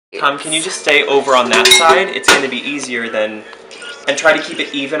Tom, can you just stay over on that side? It's going to be easier than... And try to keep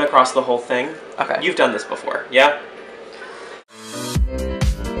it even across the whole thing. Okay. You've done this before, yeah?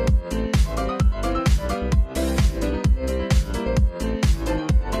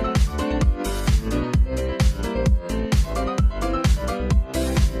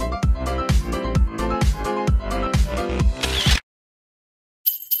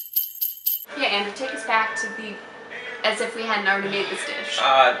 Yeah, Andrew, take us back to the... as if we hadn't already made this dish.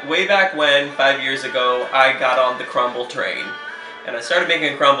 Way back when, 5 years ago, I got on the crumble train. And I started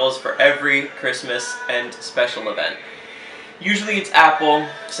making crumbles for every Christmas and special event. Usually it's apple,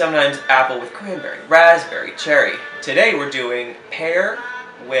 sometimes apple with cranberry, raspberry, cherry. Today we're doing pear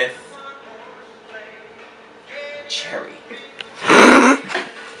with cherry.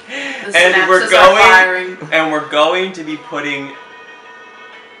 And we're going to be putting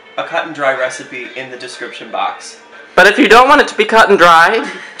a cut and dry recipe in the description box. But if you don't want it to be cut and dry,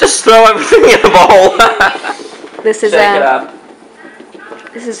 just throw everything in a bowl. This is Shake it up.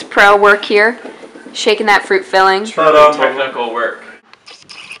 This is pro work here, shaking that fruit filling. Truly technical work.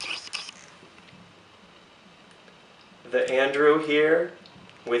 The Andrew here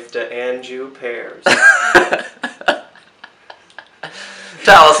with the Anju pears.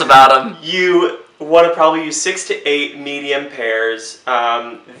 Tell us about them. You want to probably use 6 to 8 medium pears.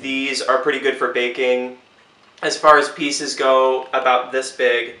 These are pretty good for baking. As far as pieces go, about this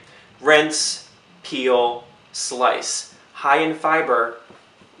big. Rinse, peel, slice. High in fiber,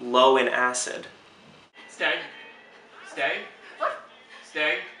 low in acid. Stay. Stay.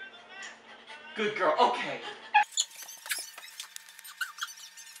 Stay. Good girl. Okay.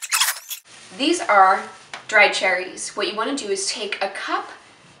 These are dried cherries. What you want to do is take a cup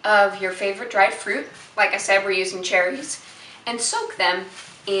of your favorite dried fruit, like I said, we're using cherries, and soak them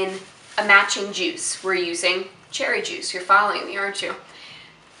in a matching juice. We're using cherry juice. You're following me, aren't you?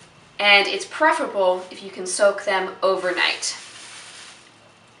 And it's preferable if you can soak them overnight.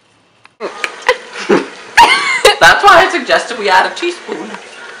 That's why I suggested we add a teaspoon.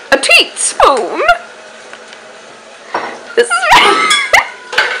 A teaspoon? This is...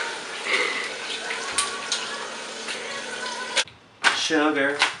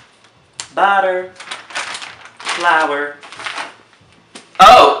 Sugar, butter, flour,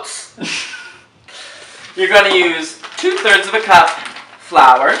 Oats. You're going to use 2/3 of a cup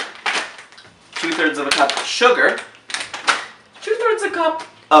flour, 2/3 of a cup sugar, 2/3 of a cup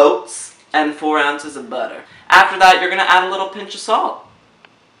oats, and 4 ounces of butter. After that, you're going to add a little pinch of salt.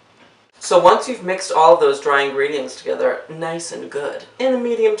 So once you've mixed all of those dry ingredients together nice and good in a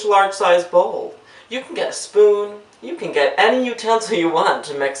medium to large size bowl, you can get a spoon, you can get any utensil you want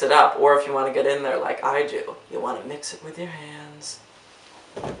to mix it up, or if you want to get in there like I do, you want to mix it with your hands.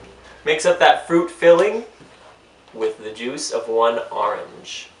 mix up that fruit filling with the juice of 1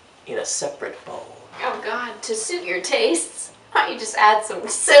 orange in a separate bowl. Oh God, to suit your tastes, why don't you just add some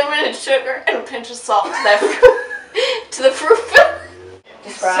cinnamon and sugar and a pinch of salt to that fruit, to the fruit filling.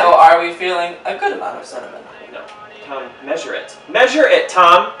 So are we feeling a good amount of cinnamon? No. Tom, measure it. Measure it,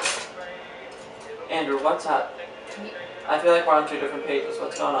 Tom! Andrew, what's up? I feel like we're on 2 different pages.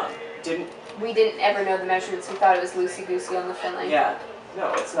 What's going on? We didn't ever know the measurements. We thought it was loosey-goosey on the filling. Yeah.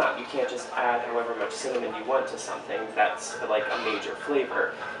 No, it's not. You can't just add however much cinnamon you want to something that's like a major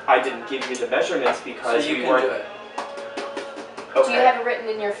flavor. I didn't give you the measurements because so you we can weren't... do it. Okay. Do you have it written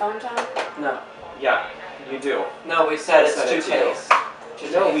in your phone, Tom? No. Yeah, you do. No, we said it's to to taste.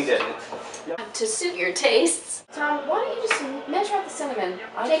 No, we didn't. To suit your tastes. Tom, why don't you just measure out the cinnamon?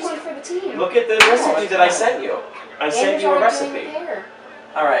 Take one for the team. Look at the recipe that I sent you. I sent you a recipe.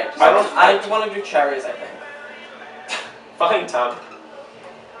 Alright, I want to do cherries, I think. Fine, Tom.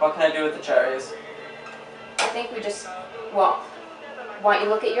 What can I do with the cherries? I think we just, well, why don't you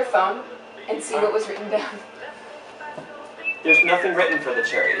look at your phone and see what was written down? There's nothing written for the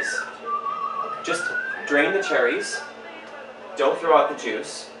cherries. Just drain the cherries. Don't throw out the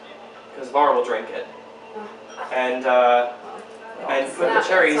juice, because Laura will drink it. And put the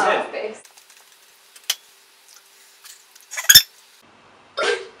cherries in.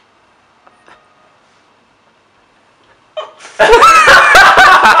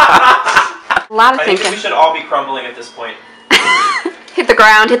 A lot of I thinking. think we should all be crumbling at this point. Hit the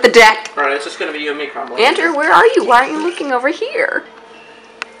ground, hit the deck. Alright, it's just gonna be you and me crumbling. Andrew, where are you? Why aren't you looking over here?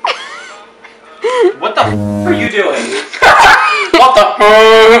 What the f are you doing? What the f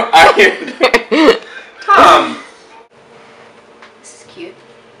are you doing? Tom! This is cute.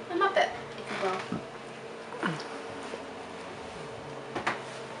 I'm not that, if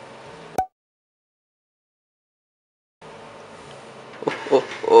you will.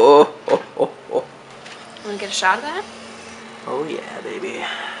 Oh. Want to get a shot of that? Oh yeah, baby.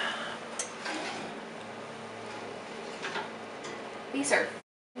 These are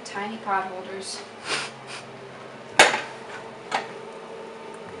tiny pot holders.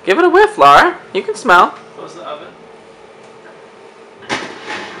 Give it a whiff, Laura. You can smell. Close the oven.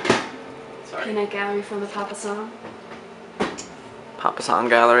 Sorry. Peanut gallery from the Papa Song. Papa Song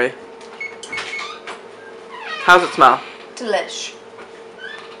Gallery. How's it smell? Delish.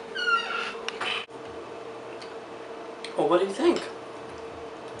 Well, what do you think?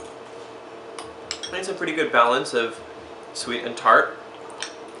 It's a pretty good balance of sweet and tart.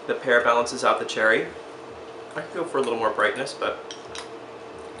 The pear balances out the cherry. I could go for a little more brightness, but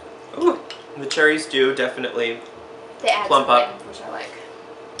ooh, the cherries do definitely They add plump something, up. which I like.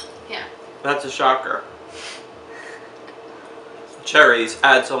 Yeah. That's a shocker. Cherries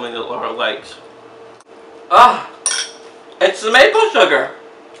add something that Laura likes. Ah, it's the maple sugar.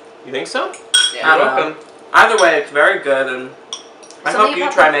 You think so? Yeah. You're You're welcome. Either way, it's very good, and I Something hope you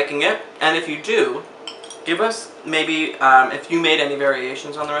about try the- making it. And if you do, give us maybe if you made any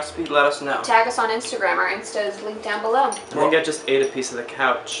variations on the recipe, let us know. Tag us on Instagram. Our Insta is linked down below. I think I just ate a piece of the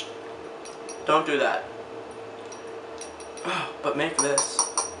couch. Don't do that. But make this.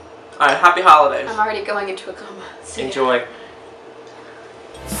 All right, happy holidays. I'm already going into a coma. See ya. Enjoy.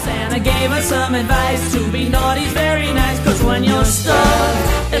 Santa gave us some advice to be naughty's very nice, 'cause when you're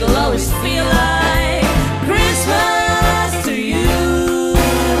stuck, it'll always feel like Christmas to you.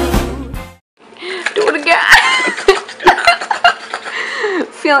 Do it again.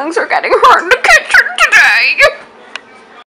 Feelings are getting hard to